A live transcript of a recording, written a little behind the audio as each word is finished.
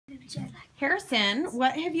Harrison,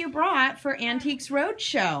 what have you brought for Antiques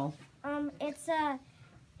Roadshow? It's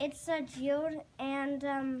a geode and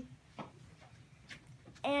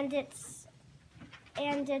it's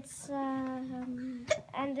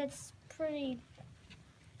pretty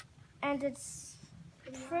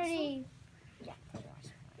yeah,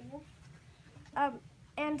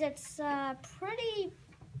 and it's pretty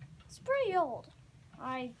old.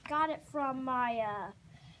 I got it from my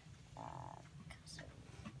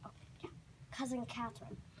cousin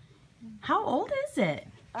Catherine. How old is it?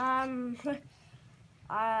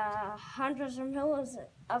 Hundreds of millions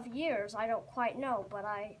of years. I don't quite know, but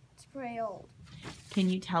it's pretty old. Can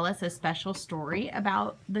you tell us a special story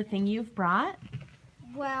about the thing you've brought?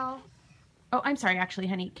 Well, oh, I'm sorry, actually,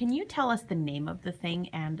 honey. Can you tell us the name of the thing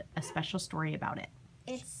and a special story about it?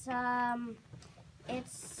 It's a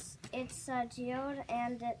geode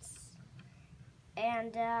and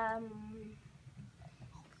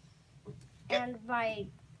my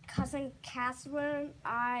cousin Catherine,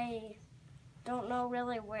 I don't know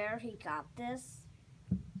really where he got this,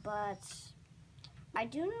 but I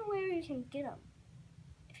do know where you can get them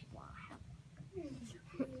if you want to have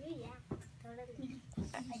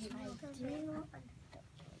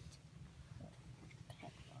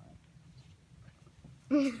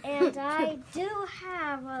them. And I do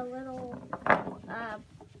have a little,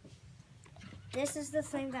 this is the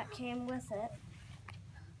thing that came with it.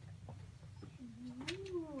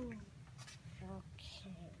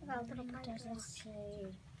 Okay, what does it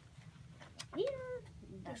say here?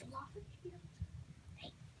 There's lava geodes.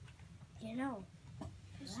 Hey, you know,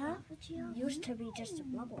 that used to be just a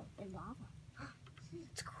bubble in lava.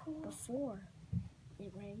 It's cool. Before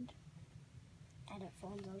it rained and it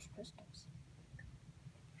formed those crystals.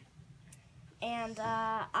 And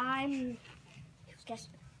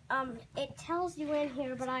it tells you in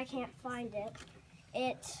here, but I can't find it.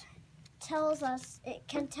 It tells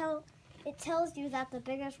you that the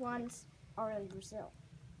biggest ones are in Brazil.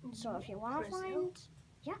 So if you want to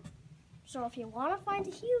find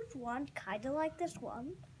a huge one, kind of like this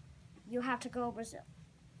one, you have to go to Brazil.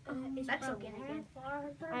 That's broken again.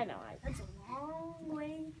 I know. That's a long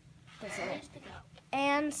way To go.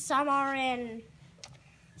 And some are in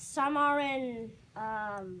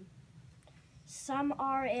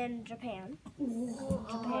Japan. I'm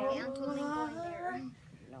totally going there.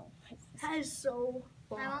 No. That is so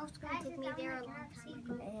far. My mom's going to take me there a long time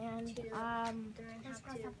ago. And learn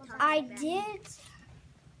how to talk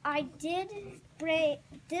I did bring,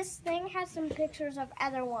 this thing has some pictures of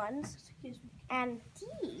other ones, and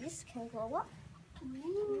these can glow up.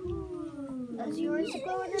 Does yours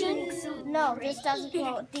glow in the dark? No, this doesn't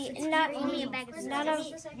glow.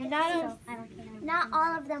 Not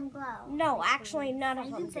all of them glow. No, actually none of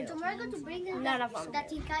them do. None of them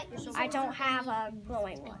do. do. I don't have a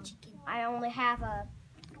glowing one. I only have a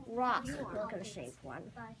rock-looking shaped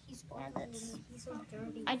one. And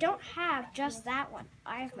I don't have just that one.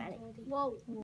 I have many. Whoa.